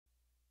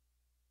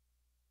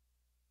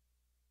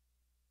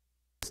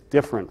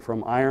different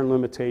from iron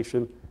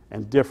limitation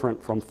and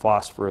different from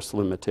phosphorus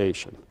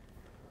limitation.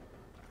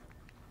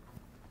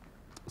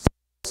 So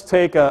let's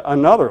take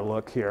another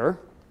look here.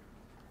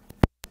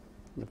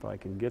 If I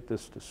can get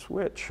this to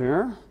switch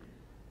here.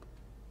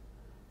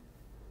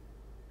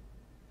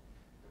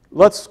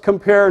 Let's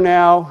compare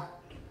now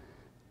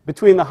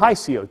between the high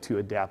CO2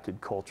 adapted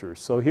cultures.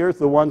 So here's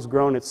the ones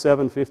grown at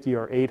 750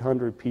 or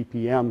 800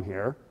 ppm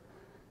here.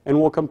 And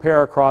we'll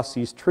compare across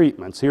these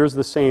treatments. Here's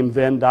the same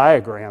Venn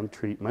diagram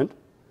treatment.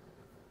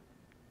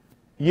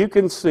 You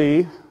can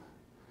see,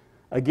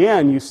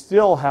 again, you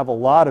still have a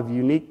lot of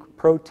unique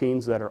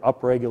proteins that are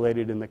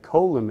upregulated in the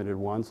co-limited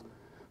ones,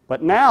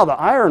 but now the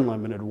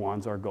iron-limited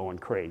ones are going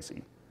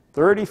crazy.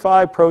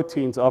 35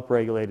 proteins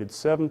upregulated,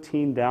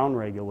 17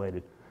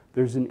 downregulated.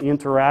 There's an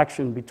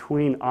interaction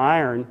between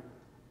iron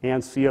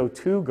and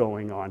CO2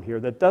 going on here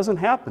that doesn't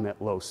happen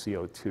at low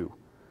CO2.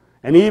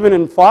 And even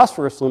in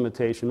phosphorus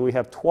limitation, we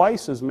have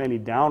twice as many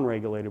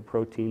downregulated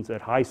proteins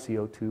at high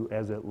CO2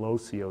 as at low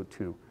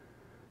CO2.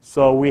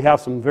 So we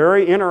have some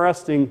very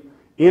interesting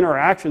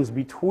interactions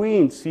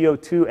between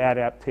CO2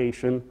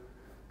 adaptation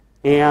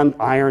and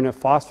iron and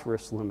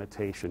phosphorus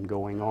limitation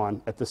going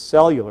on at the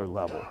cellular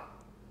level.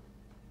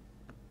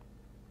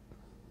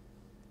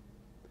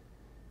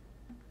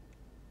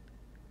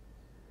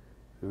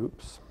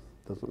 Oops,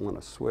 doesn't want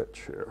to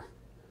switch here.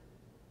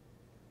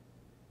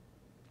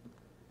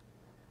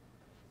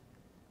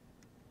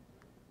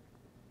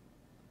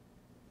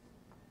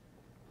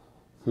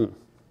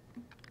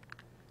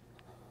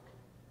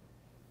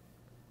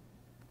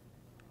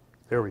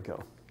 There we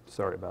go.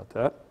 Sorry about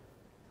that.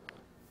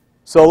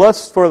 So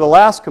for the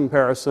last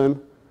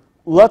comparison,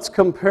 let's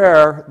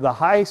compare the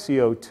high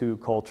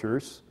CO2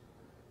 cultures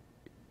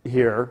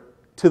here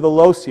to the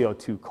low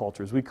CO2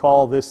 cultures. We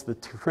call this the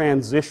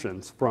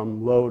transitions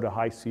from low to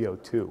high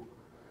CO2.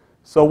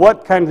 So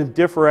what kind of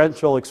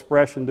differential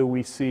expression do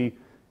we see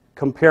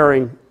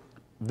comparing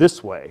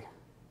this way?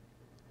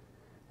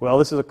 Well,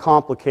 this is a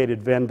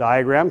complicated Venn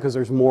diagram because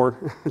there's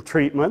more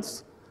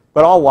treatments,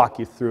 but I'll walk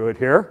you through it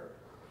here.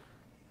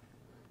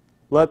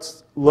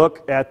 Let's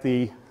look at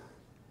the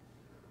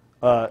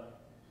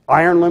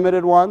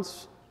iron-limited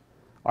ones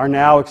are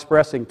now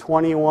expressing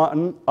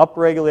 21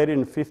 upregulated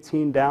and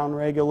 15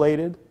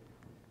 downregulated.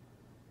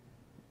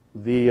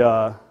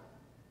 There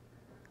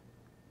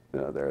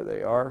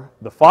they are.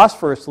 The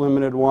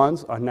phosphorus-limited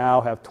ones now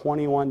have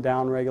 21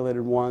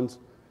 downregulated ones,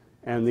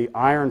 and the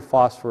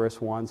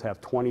iron-phosphorus ones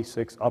have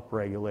 26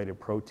 upregulated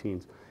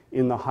proteins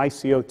in the high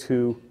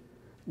CO2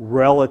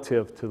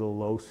 relative to the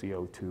low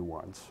CO2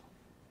 ones.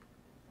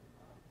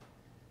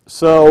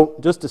 So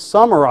just to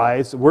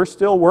summarize, we're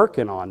still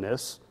working on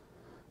this.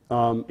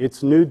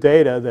 It's new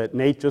data that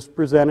Nate just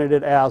presented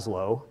at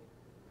ASLO.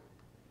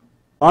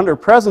 Under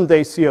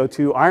present-day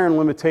CO2, iron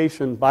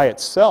limitation by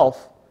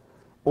itself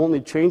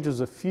only changes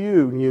a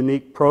few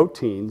unique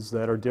proteins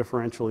that are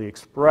differentially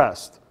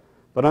expressed.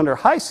 But under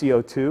high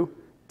CO2,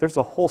 there's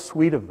a whole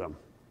suite of them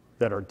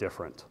that are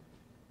different.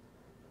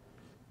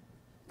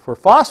 For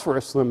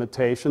phosphorus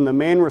limitation, the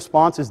main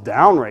response is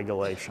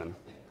downregulation.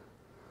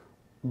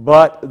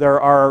 But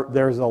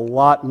there's a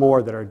lot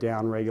more that are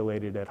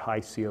downregulated at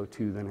high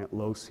CO2 than at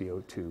low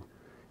CO2.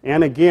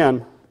 And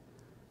again,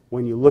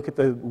 when you look at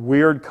the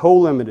weird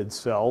co-limited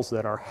cells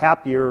that are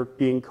happier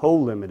being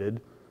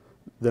co-limited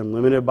than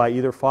limited by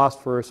either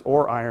phosphorus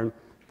or iron,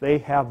 they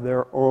have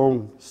their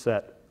own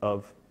set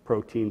of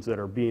proteins that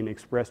are being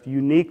expressed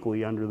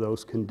uniquely under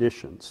those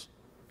conditions.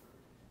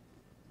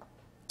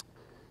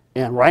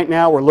 And right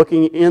now we're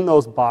looking in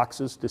those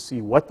boxes to see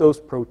what those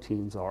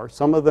proteins are.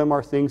 Some of them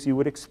are things you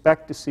would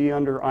expect to see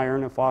under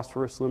iron and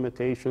phosphorus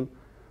limitation.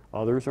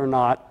 Others are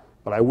not.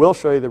 But I will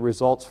show you the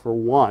results for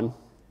one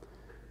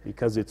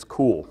because it's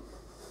cool.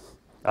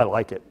 I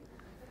like it.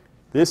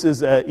 This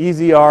is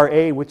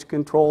EZRA, which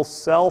controls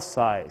cell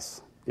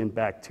size in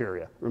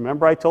bacteria.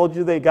 Remember I told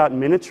you they got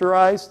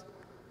miniaturized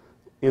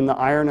in the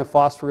iron and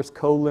phosphorus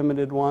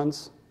co-limited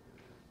ones?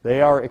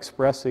 They are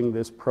expressing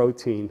this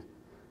protein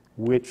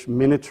which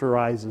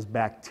miniaturizes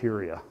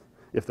bacteria.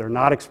 If they're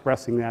not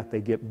expressing that, they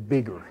get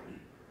bigger.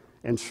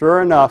 And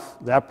sure enough,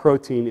 that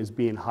protein is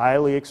being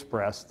highly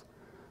expressed.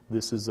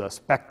 This is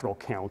spectral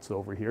counts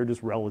over here,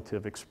 just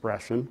relative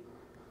expression,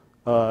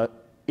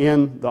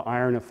 in the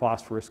iron and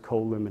phosphorus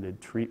co-limited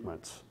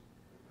treatments.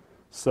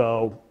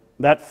 So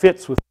that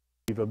fits with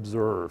what we've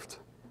observed.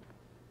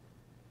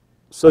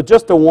 So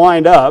just to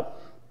wind up,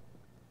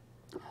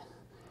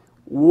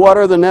 what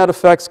are the net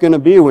effects going to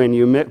be when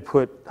you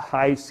put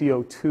high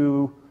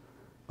CO2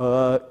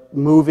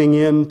 moving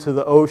into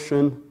the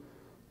ocean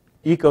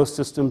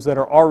ecosystems that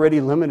are already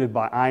limited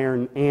by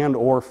iron and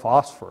or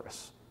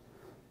phosphorus?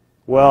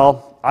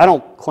 Well, I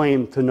don't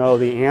claim to know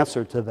the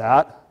answer to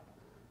that,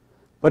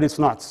 but it's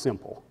not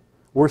simple.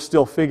 We're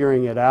still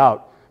figuring it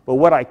out. But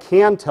what I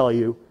can tell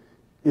you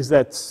is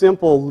that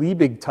simple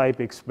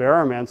Liebig-type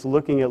experiments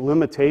looking at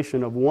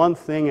limitation of one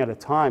thing at a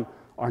time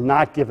are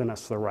not giving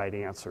us the right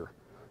answer.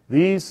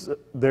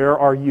 There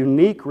are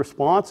unique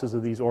responses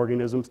of these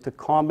organisms to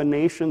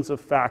combinations of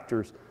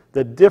factors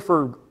that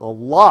differ a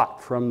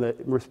lot from the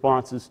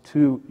responses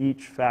to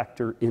each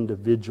factor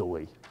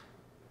individually.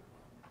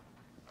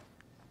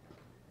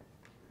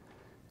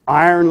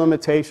 Iron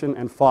limitation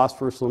and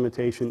phosphorus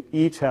limitation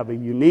each have a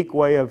unique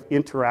way of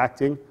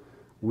interacting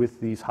with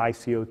these high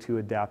CO2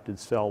 adapted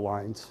cell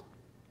lines.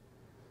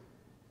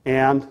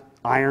 And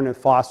iron and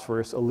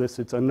phosphorus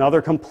elicits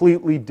another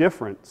completely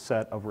different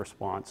set of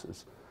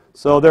responses.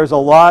 So there's a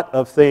lot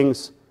of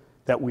things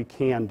that we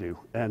can do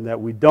and that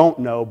we don't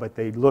know, but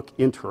they look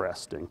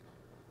interesting.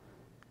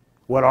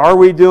 What are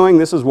we doing?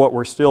 This is what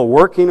we're still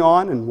working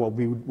on and we'll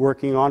be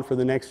working on for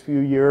the next few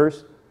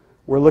years.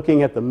 We're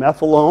looking at the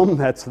methylome.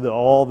 That's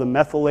all the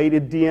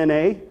methylated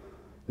DNA.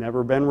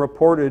 Never been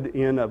reported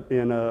in a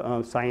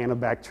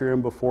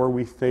cyanobacterium before,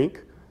 we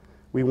think.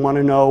 We want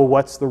to know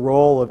what's the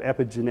role of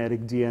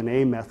epigenetic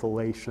DNA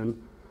methylation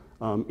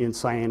in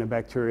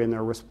cyanobacteria and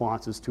their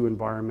responses to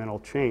environmental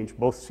change,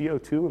 both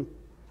CO2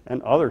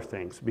 and other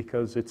things,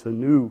 because it's a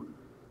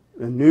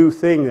new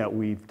thing that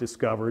we've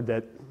discovered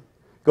that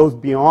goes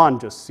beyond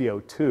just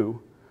CO2.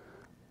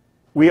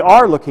 We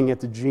are looking at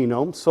the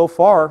genome. So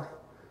far,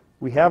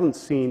 we haven't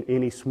seen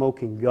any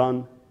smoking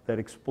gun that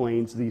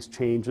explains these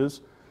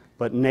changes,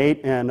 but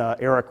Nate and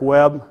Eric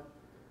Webb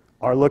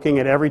are looking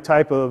at every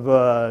type of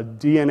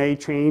DNA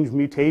change,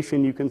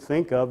 mutation you can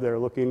think of. They're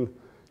looking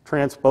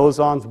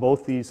transposons.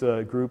 Both these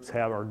groups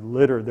are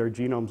littered, their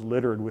genomes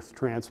littered with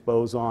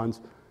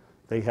transposons.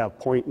 They have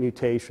point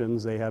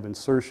mutations, they have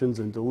insertions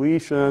and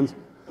deletions,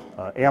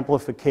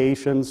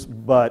 amplifications,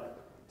 but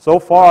so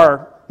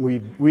far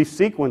we've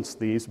sequenced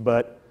these,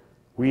 but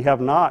we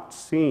have not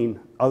seen,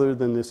 other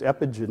than this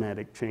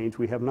epigenetic change,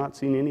 we have not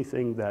seen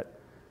anything that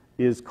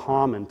is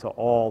common to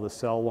all the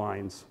cell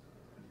lines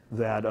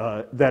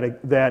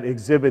that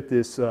exhibit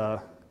this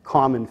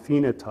common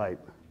phenotype.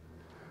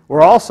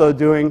 We're also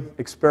doing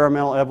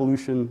experimental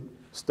evolution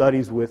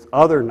studies with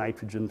other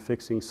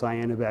nitrogen-fixing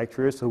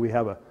cyanobacteria. So we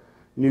have a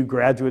new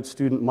graduate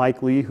student,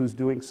 Mike Lee, who's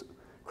doing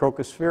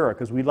Crocosphaera,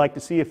 because we'd like to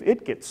see if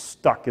it gets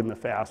stuck in the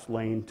fast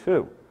lane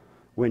too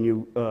when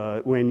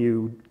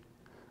you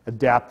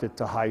adapt it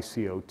to high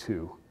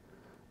CO2.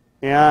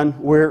 And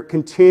we're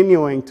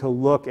continuing to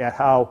look at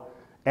how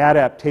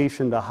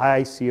adaptation to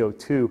high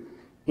CO2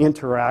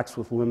 interacts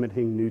with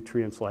limiting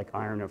nutrients like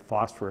iron and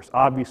phosphorus.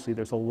 Obviously,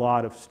 there's a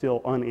lot of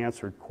still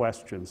unanswered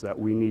questions that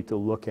we need to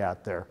look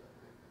at there.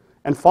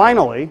 And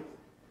finally,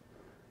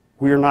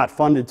 we are not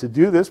funded to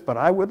do this, but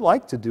I would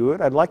like to do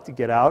it. I'd like to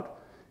get out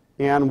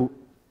and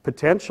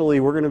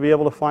potentially we're going to be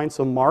able to find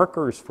some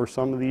markers for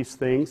some of these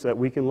things that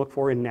we can look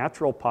for in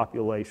natural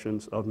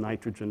populations of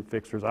nitrogen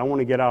fixers. I want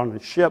to get out on a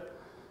ship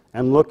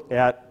and look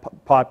at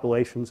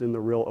populations in the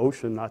real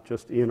ocean, not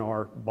just in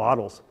our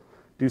bottles.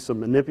 Do some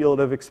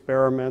manipulative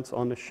experiments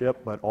on the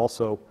ship, but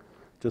also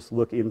just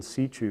look in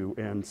situ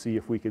and see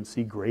if we can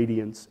see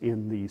gradients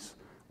in these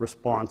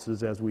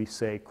responses as we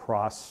say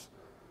cross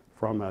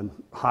from a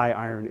high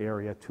iron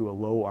area to a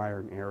low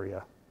iron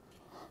area.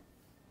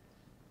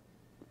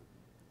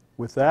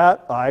 With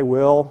that, I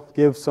will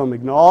give some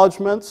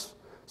acknowledgments.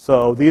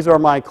 So these are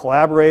my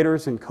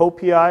collaborators and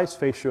co-PIs,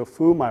 Fei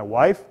Fu, my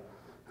wife,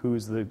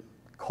 who's the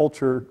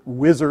culture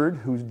wizard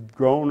who's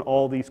grown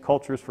all these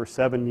cultures for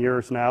 7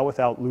 years now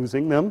without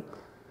losing them.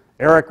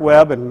 Eric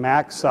Webb and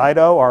Max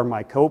Saito are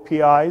my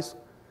co-PIs.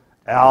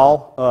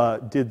 Al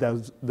did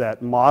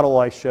that model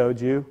I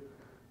showed you.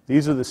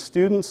 These are the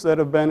students that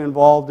have been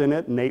involved in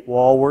it. Nate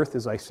Walworth,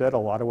 as I said, a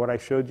lot of what I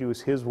showed you is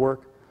his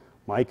work.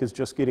 Mike is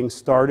just getting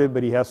started,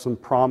 but he has some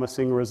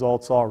promising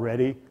results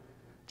already.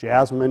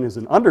 Jasmine is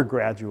an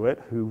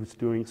undergraduate who's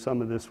doing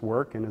some of this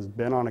work and has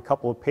been on a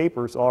couple of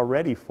papers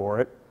already for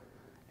it.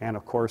 And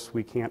of course,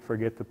 we can't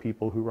forget the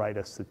people who write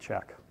us the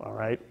check, all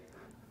right?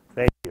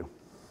 Thank you.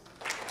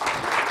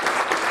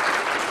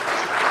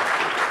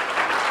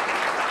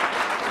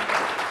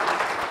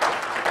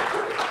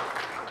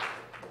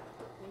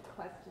 Any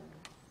questions?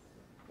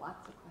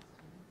 Lots of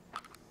questions.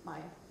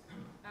 Maya?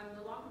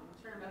 The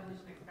long-term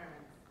evolution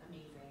experiments,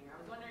 amazing. I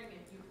was wondering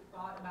if you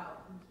thought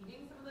about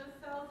competing some of those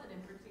cells, and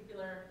in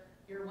particular,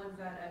 your ones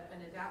that have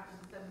been adapted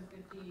to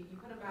 750, you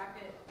put them back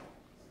at,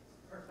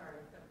 or sorry,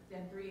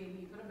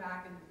 380, you put them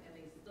back and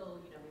they still,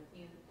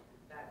 maintain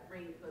that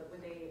rate, but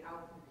would they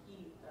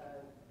outcompete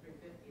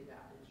 350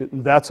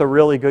 adaptation? That's a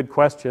really good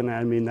question.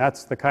 I mean,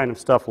 that's the kind of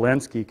stuff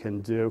Lenski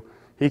can do.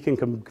 He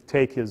can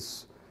take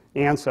his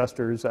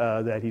ancestors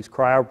that he's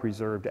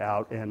cryopreserved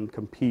out and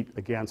compete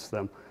against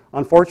them.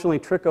 Unfortunately,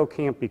 Tricho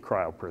can't be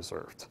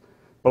cryopreserved,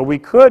 but we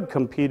could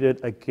compete it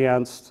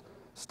against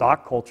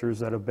stock cultures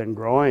that have been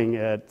growing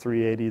at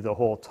 380 the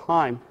whole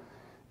time.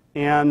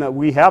 And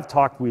we have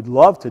talked, we'd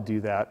love to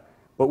do that,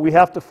 but we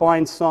have to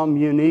find some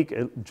unique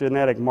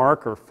genetic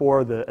marker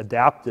for the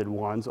adapted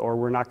ones, or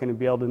we're not going to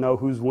be able to know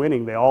who's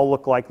winning. They all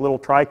look like little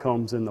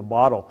trichomes in the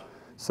bottle.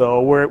 So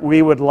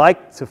we would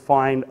like to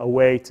find a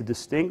way to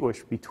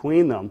distinguish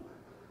between them,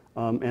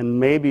 and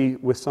maybe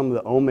with some of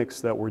the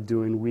omics that we're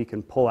doing, we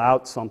can pull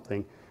out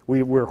something.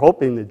 We're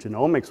hoping the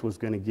genomics was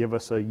going to give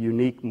us a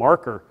unique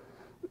marker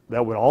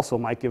that would also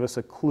might give us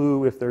a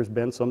clue if there's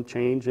been some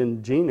change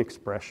in gene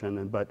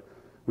expression, but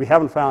We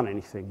haven't found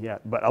anything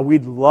yet, but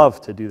we'd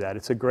love to do that.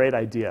 It's a great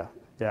idea.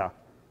 Yeah.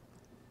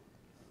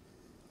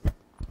 Have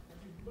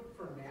you looked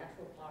for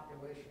natural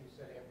populations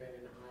that have been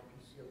in high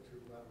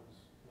PCO2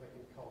 levels, like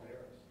in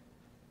calderas,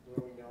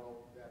 where we know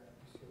that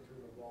PCO2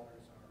 in the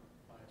waters are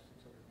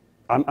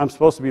 500-600 ppm? I'm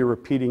supposed to be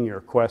repeating your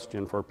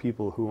question for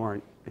people who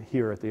aren't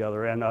here at the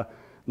other end.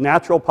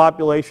 Natural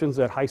populations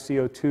at high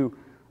CO2,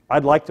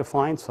 I'd like to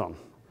find some.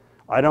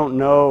 I don't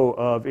know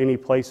of any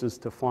places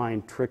to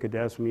find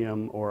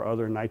trichodesmium or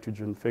other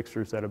nitrogen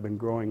fixers that have been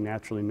growing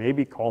naturally.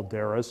 Maybe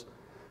calderas.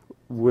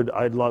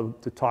 I'd love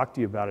to talk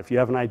to you about it. If you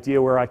have an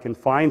idea where I can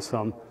find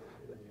some,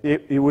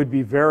 it would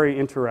be very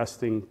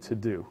interesting to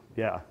do.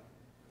 Yeah. I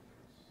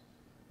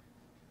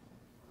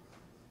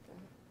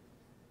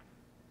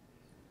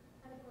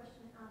have a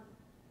question.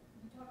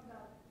 You talked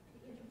about the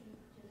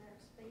intergeneric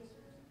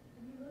spacers.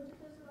 Have you looked at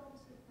those at all to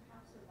see if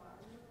perhaps they're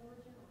viral in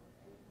origin or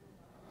anything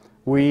about them?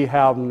 We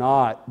have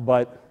not,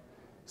 but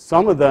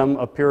some of them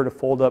appear to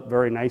fold up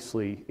very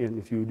nicely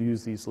if you would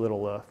use these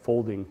little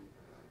folding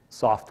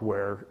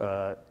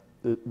software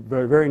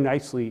very, very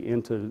nicely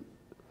into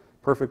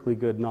perfectly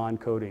good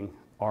non-coding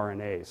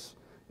RNAs.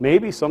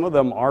 Maybe some of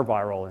them are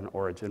viral in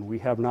origin. We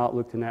have not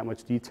looked in that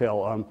much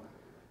detail.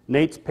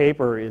 Nate's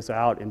paper is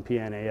out in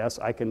PNAS.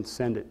 I can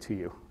send it to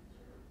you.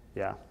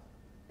 Yeah.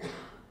 Alan,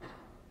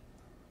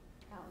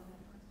 I'm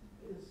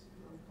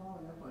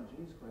following up on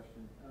Gene's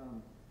question.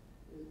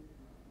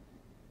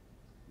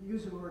 You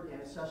use the word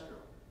ancestral,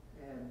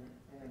 and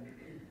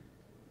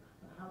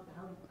how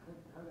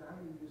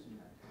are you using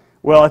that?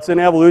 Well, it's an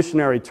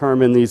evolutionary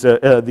term in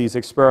these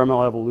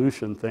experimental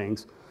evolution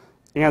things.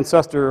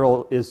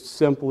 Ancestral is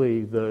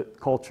simply the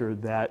culture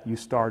that you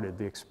started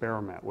the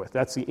experiment with.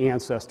 That's the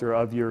ancestor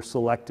of your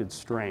selected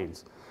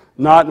strains.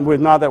 Not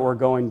that we're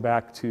going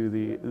back to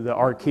the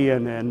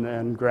Archean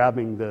and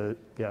grabbing the,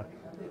 yeah. I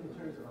think in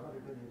terms of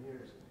 100 million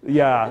years.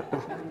 Yeah,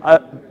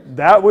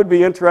 that would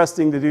be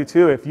interesting to do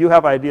too. If you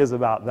have ideas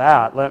about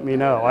that, let me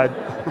know. That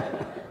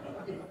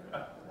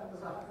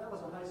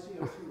was a high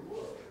CO2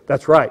 world.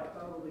 That's right.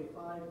 Probably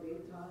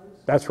 5-8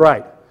 times. That's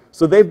right.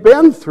 So they've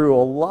been through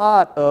a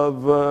lot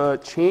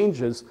of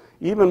changes,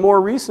 even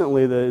more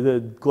recently,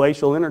 the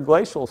glacial,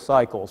 interglacial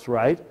cycles,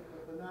 right?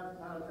 But not at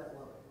that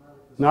level.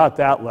 Not at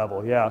that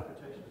level, yeah. Level,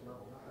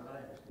 not that I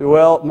understand.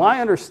 Well,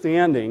 my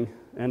understanding,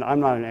 and I'm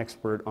not an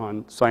expert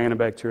on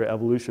cyanobacteria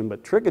evolution,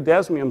 but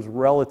trichodesmium's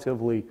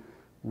relatively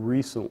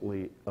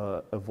recently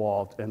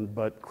evolved,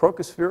 but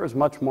Crocosphere is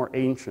much more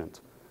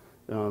ancient.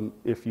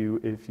 If you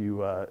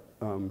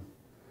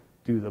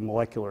do the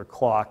molecular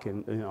clock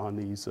on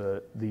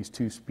these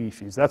two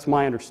species, that's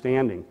my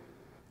understanding.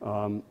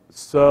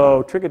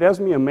 So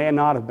trichodesmium may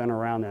not have been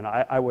around then.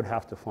 I would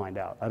have to find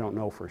out. I don't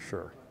know for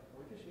sure.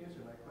 Well, I guess you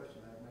answered my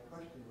question. My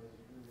question was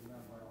really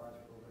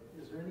non-biological, but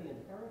is there any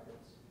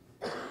inheritance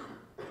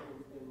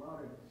in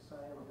modern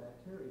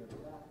cyanobacteria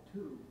back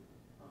to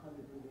 100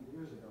 million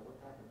years ago? What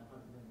happened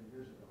 100 million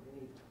years ago?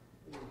 Any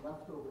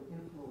leftover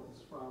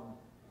influence from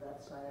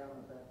that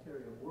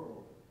cyanobacteria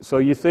world? So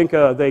you think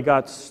they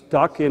got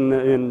stuck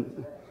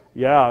in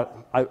yeah,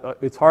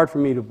 it's hard for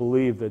me to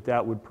believe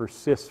that would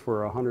persist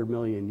for 100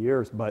 million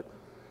years, but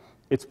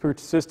it's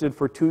persisted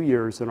for 2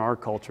 years in our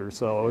culture.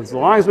 So as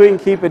long as we can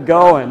keep it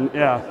going,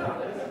 yeah.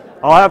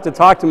 I'll have to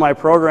talk to my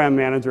program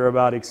manager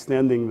about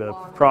extending the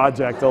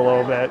project a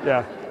little bit,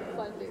 yeah.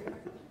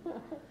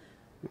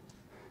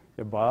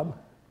 Yeah, Bob?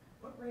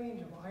 What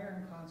range of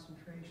iron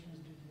concentrations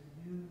did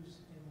you use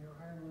in your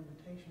iron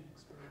limitation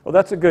experiment? Well,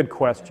 that's a good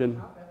question.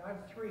 And I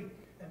have 3.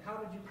 And how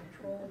did you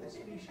control the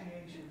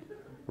speciation?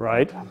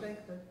 Right. Do you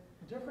think that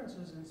the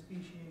differences in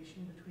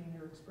speciation between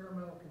your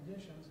experimental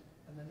conditions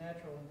and the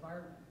natural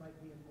environment might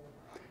be important?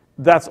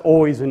 That's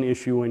always an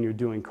issue when you're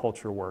doing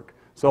culture work.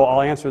 So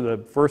I'll answer the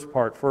first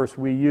part first.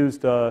 We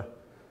used Aquil,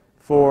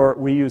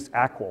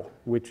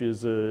 which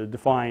is a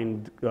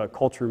defined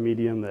culture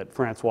medium that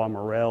Francois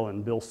Morel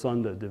and Bill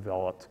Sunda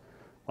developed.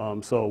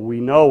 So we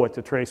know what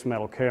the trace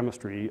metal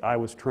chemistry. I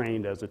was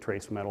trained as a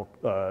trace metal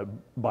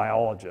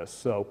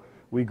biologist. So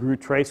we grew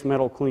trace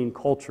metal clean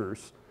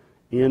cultures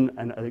in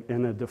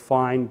a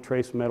defined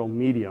trace metal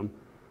medium.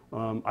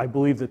 I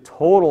believe the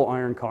total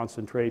iron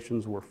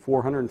concentrations were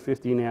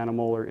 450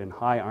 nanomolar in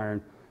high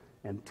iron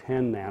and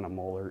 10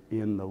 nanomolar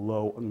in the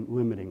low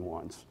limiting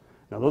ones.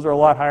 Now those are a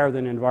lot higher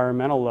than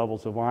environmental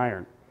levels of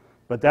iron,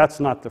 but that's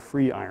not the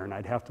free iron.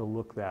 I'd have to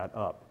look that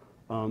up.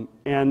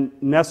 And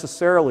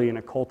necessarily in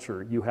a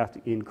culture, you have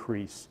to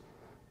increase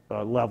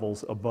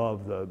levels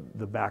above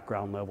the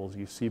background levels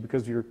you see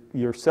because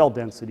your cell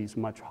density is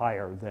much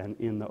higher than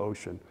in the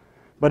ocean.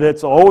 But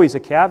it's always a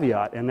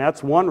caveat, and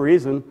that's one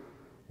reason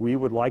we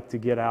would like to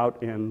get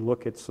out and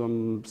look at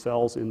some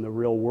cells in the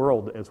real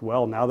world as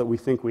well. Now that we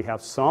think we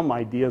have some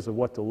ideas of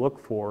what to look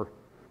for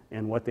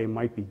and what they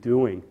might be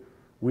doing,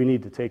 we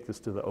need to take this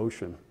to the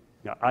ocean.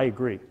 Yeah, I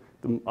agree.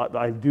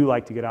 I do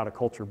like to get out of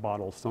culture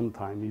bottles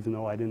sometime, even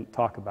though I didn't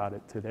talk about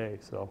it today.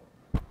 So.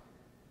 And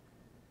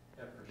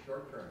for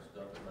short-term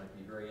stuff, it might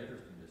be very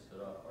interesting to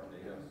set up our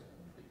data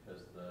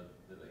because the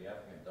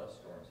African dust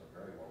storms are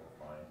very well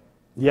defined.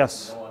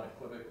 Yes. We know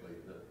unequivocally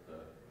that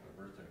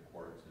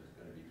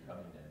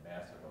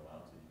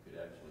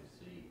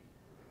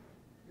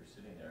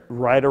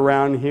right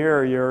around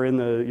here, you're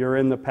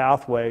in the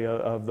pathway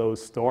of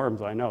those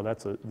storms. I know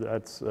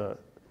that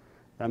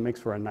makes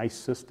for a nice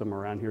system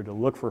around here to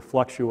look for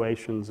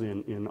fluctuations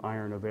in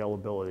iron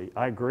availability.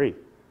 I agree.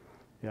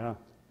 Yeah.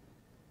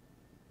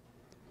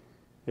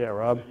 Yeah,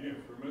 Rob?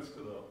 For most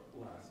of the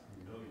last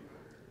million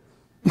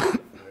years,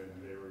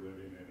 when they were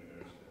living in an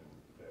ocean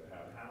that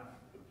had half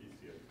the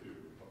PCO2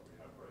 of what we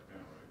have right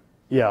now, right?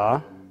 Yeah.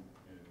 And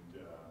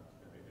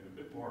a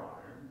bit more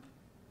iron.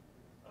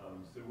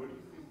 So what do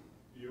you think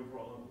the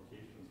overall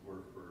implications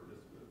were for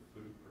just the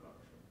food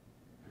production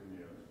in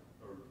the ocean?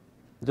 Or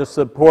Just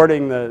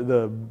supporting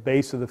the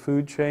base of the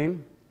food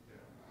chain?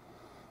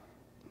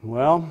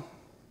 Well,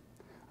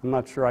 I'm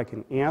not sure I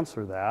can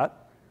answer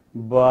that,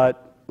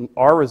 but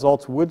our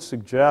results would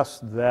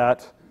suggest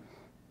that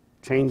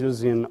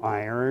changes in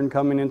iron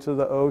coming into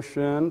the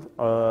ocean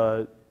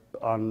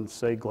on,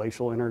 say,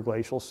 glacial,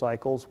 interglacial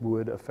cycles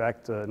would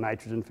affect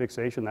nitrogen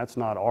fixation. That's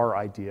not our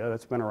idea.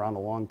 That's been around a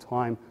long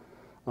time.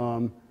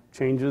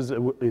 Changes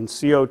in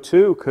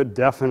CO2 could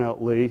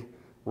definitely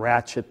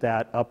ratchet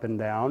that up and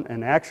down.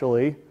 And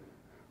actually,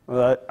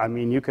 I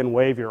mean, you can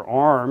wave your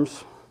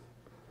arms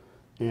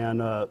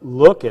and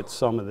look at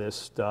some of this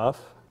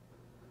stuff.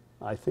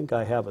 I think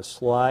I have a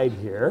slide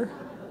here.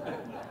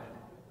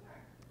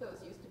 Those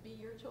used to be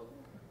your children?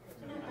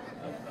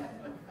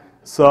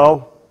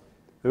 So,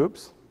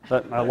 oops,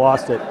 I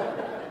lost it.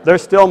 They're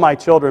still my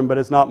children, but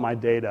it's not my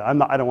data.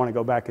 I don't want to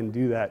go back and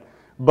do that.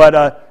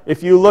 But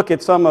if you look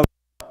at some of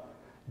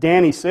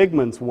Danny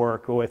Sigmund's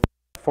work with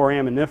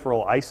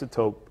foraminiferal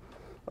isotope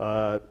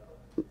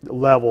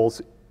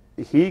levels,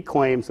 he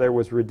claims there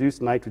was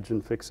reduced nitrogen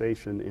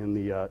fixation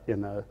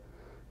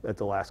at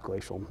the last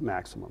glacial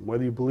maximum.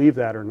 Whether you believe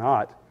that or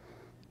not,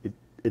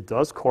 it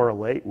does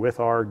correlate with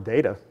our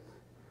data.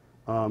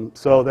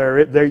 So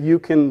there you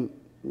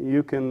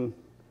can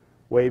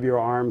wave your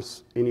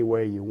arms any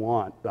way you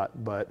want,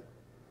 but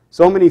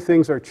so many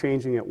things are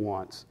changing at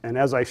once. And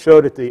as I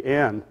showed at the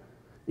end,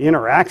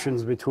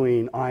 interactions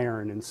between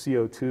iron and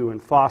CO2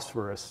 and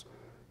phosphorus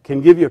can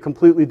give you a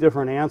completely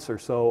different answer.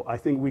 So I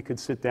think we could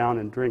sit down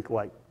and drink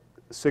like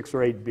 6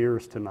 or 8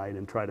 beers tonight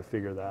and try to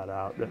figure that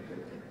out.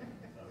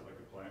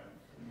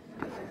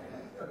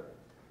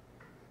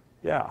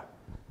 Yeah.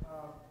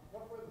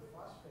 What were the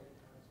phosphate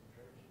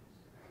concentrations?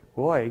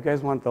 Boy, you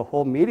guys want the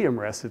whole medium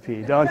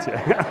recipe, don't you?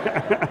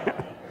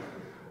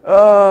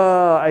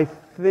 I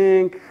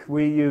think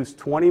we used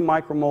 20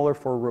 micromolar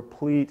for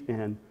replete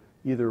and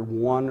either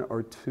 1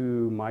 or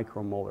 2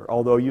 micromolar.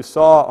 Although you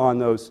saw on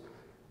those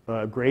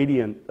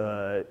gradient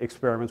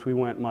experiments, we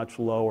went much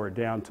lower,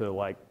 down to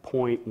like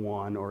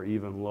 0.1 or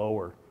even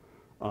lower,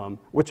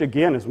 which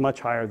again is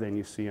much higher than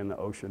you see in the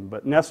ocean.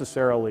 But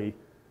necessarily,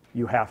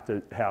 you have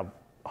to have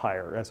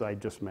higher, as I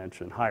just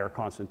mentioned, higher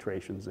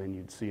concentrations than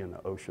you'd see in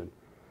the ocean.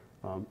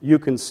 You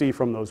can see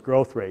from those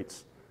growth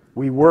rates,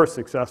 we were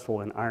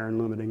successful in iron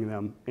limiting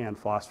them and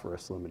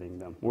phosphorus limiting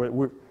them.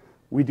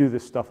 We do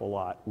this stuff a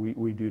lot.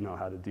 We do know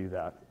how to do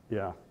that,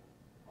 yeah.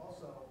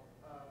 Also,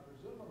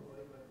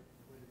 presumably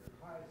with your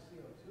high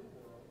CO2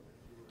 world that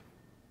you were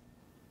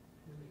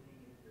mimicking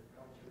in your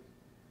cultures,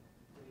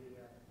 the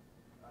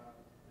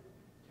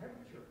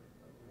temperature of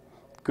the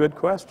water Good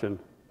question.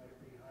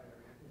 might be higher.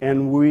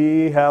 And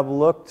we have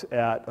looked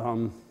at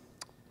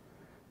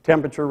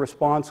temperature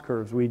response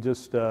curves. We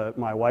just,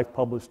 my wife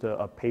published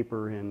a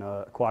paper in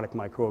Aquatic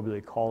Microbial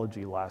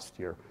Ecology last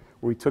year.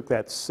 We took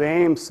that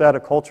same set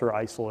of culture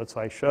isolates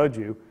I showed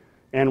you,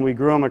 and we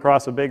grew them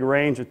across a big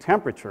range of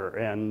temperature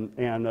and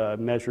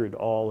measured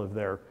all of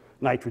their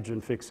nitrogen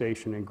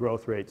fixation and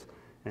growth rates.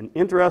 And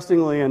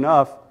interestingly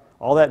enough,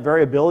 all that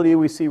variability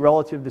we see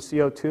relative to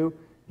CO2,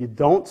 you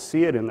don't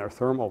see it in their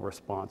thermal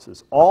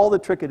responses. All the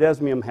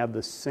trichodesmium have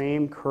the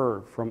same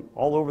curve from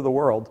all over the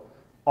world.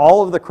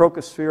 All of the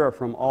Crocosphaera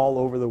from all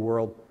over the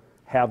world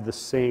have the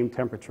same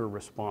temperature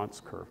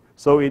response curve.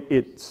 So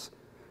it's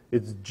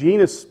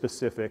genus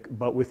specific,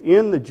 but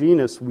within the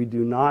genus we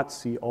do not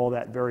see all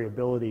that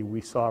variability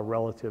we saw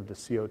relative to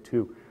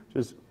CO2, which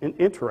is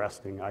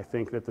interesting. I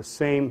think that the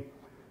same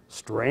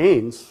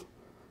strains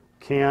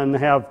can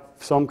have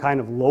some kind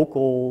of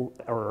local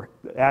or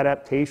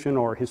adaptation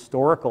or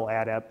historical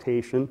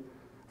adaptation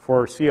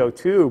for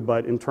CO2,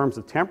 but in terms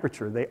of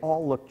temperature, they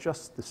all look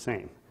just the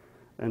same.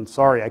 And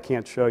sorry, I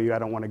can't show you. I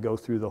don't want to go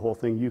through the whole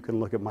thing. You can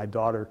look at my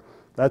daughter.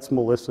 That's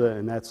Melissa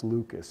and that's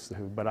Lucas.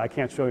 But I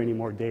can't show you any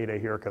more data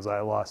here because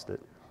I lost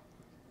it.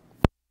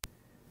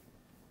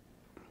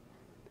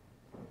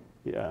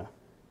 Yeah.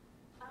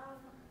 Are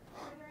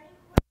there any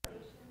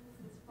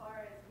correlations as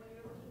far as when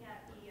you're looking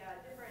at the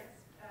difference,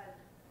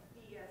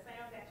 the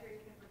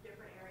cyanobacteria taken from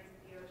different areas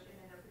of the ocean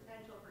and their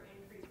potential for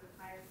increase with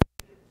higher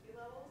CO2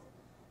 levels?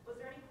 Was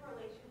there any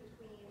correlation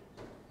between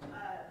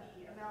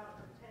the amount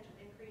of potential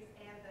increase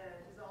and the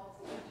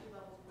dissolved CO2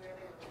 levels where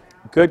they were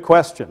found? Good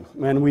question.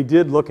 And we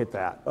did look at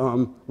that.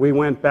 We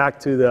went back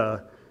to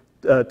the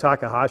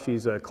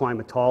Takahashi's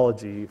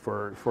climatology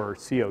for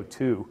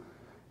CO2.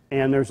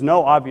 And there's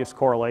no obvious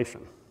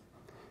correlation.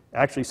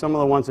 Actually, some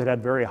of the ones that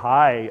had very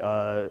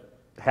high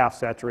half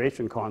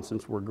saturation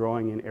constants were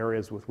growing in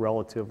areas with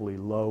relatively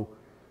low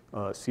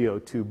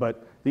CO2.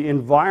 But the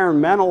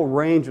environmental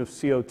range of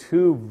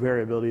CO2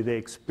 variability they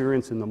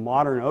experience in the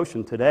modern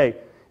ocean today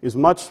is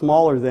much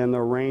smaller than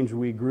the range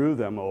we grew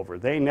them over.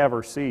 They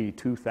never see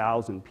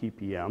 2,000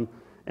 ppm,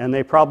 and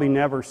they probably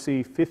never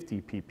see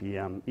 50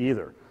 ppm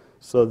either.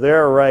 So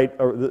they're right,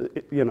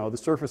 the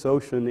surface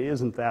ocean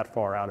isn't that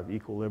far out of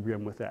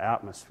equilibrium with the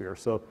atmosphere.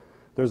 So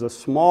there's a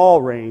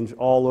small range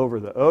all over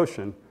the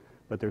ocean,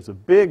 but there's a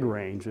big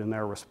range in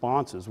their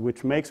responses,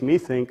 which makes me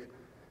think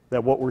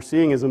that what we're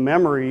seeing is a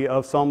memory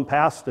of some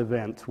past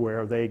event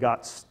where they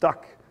got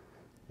stuck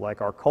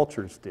like our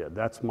cultures did.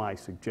 That's my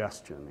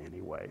suggestion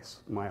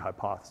anyways, my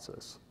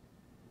hypothesis.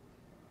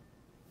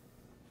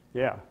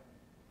 Yeah.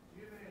 Do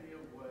you have any idea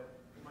what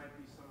might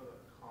be some of the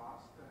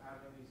cost to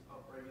having these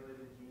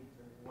upregulated genes,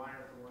 and why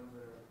aren't the ones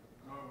that are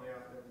normally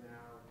out there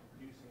now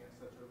producing at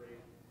such a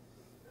rate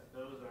that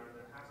those are?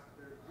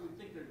 You would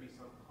think there'd be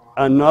some cost.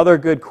 Another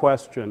good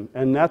question,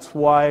 and that's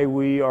why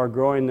we are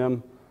growing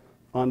them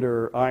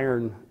under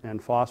iron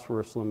and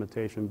phosphorus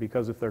limitation,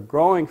 because if they're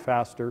growing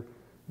faster,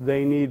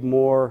 they need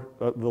more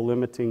of the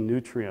limiting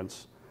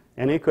nutrients.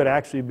 And it could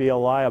actually be a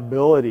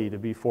liability to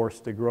be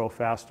forced to grow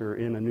faster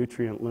in a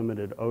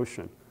nutrient-limited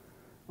ocean.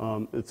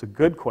 It's a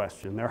good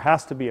question. There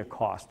has to be a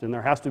cost, and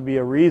there has to be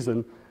a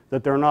reason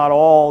that they're not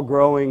all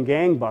growing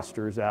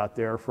gangbusters out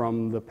there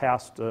from the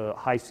past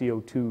high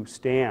CO2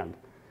 stand.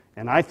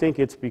 And I think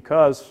it's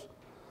because,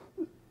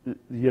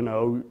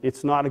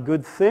 it's not a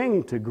good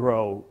thing to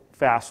grow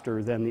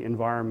faster than the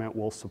environment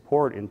will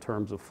support in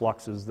terms of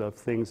fluxes of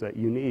things that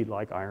you need,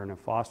 like iron and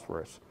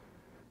phosphorus.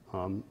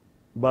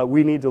 But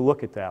we need to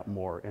look at that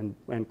more and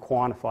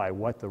quantify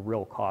what the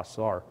real costs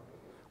are.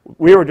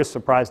 We were just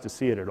surprised to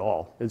see it at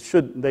all. They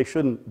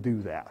shouldn't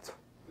do that.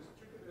 Is it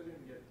tricky that you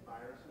can get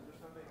viruses or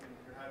something, and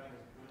if you're having a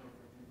boom,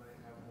 you might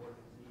have more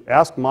disease?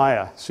 Ask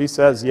Maya. She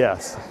says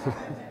yes.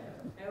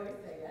 I always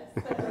say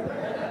yes.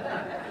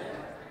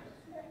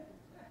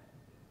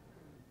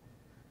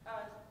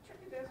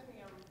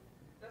 Trichodesmium,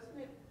 doesn't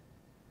it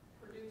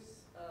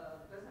produce,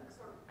 doesn't it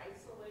sort of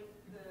isolate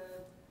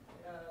the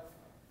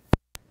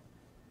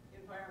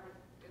environment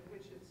in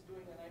which it's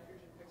doing the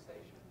nitrogen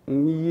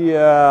fixation?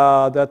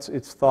 Yeah,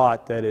 it's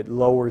thought that it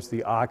lowers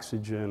the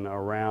oxygen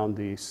around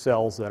the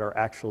cells that are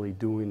actually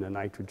doing the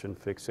nitrogen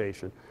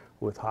fixation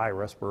with high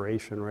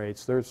respiration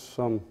rates. There's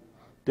some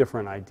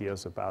different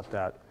ideas about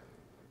that.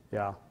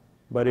 Yeah.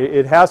 But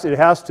it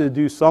has to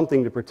do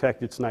something to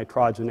protect its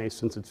nitrogenase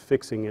since it's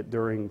fixing it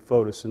during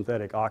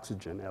photosynthetic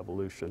oxygen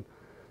evolution.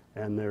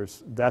 And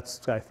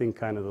that's, I think,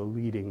 kind of the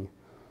leading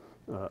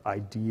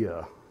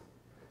idea,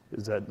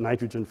 is that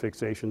nitrogen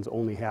fixation is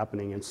only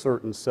happening in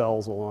certain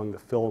cells along the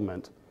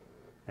filament,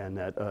 and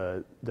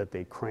that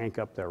they crank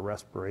up their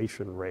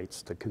respiration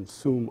rates to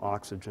consume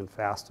oxygen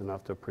fast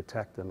enough to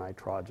protect the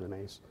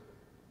nitrogenase.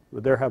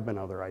 But there have been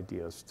other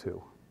ideas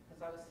too.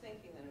 Because I was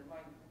thinking that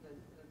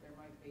that there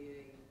might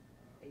be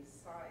a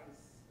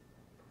size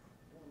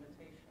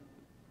limitation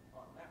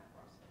on that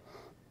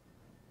process.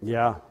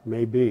 Yeah,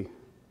 maybe,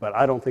 but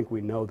I don't think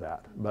we know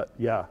that. But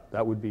yeah,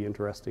 that would be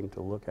interesting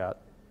to look at.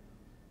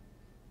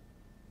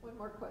 One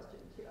more question,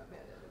 too,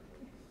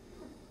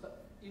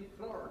 In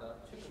Florida,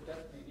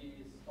 trichodesmium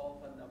is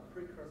often a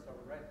precursor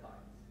of red tide.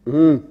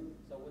 Mm.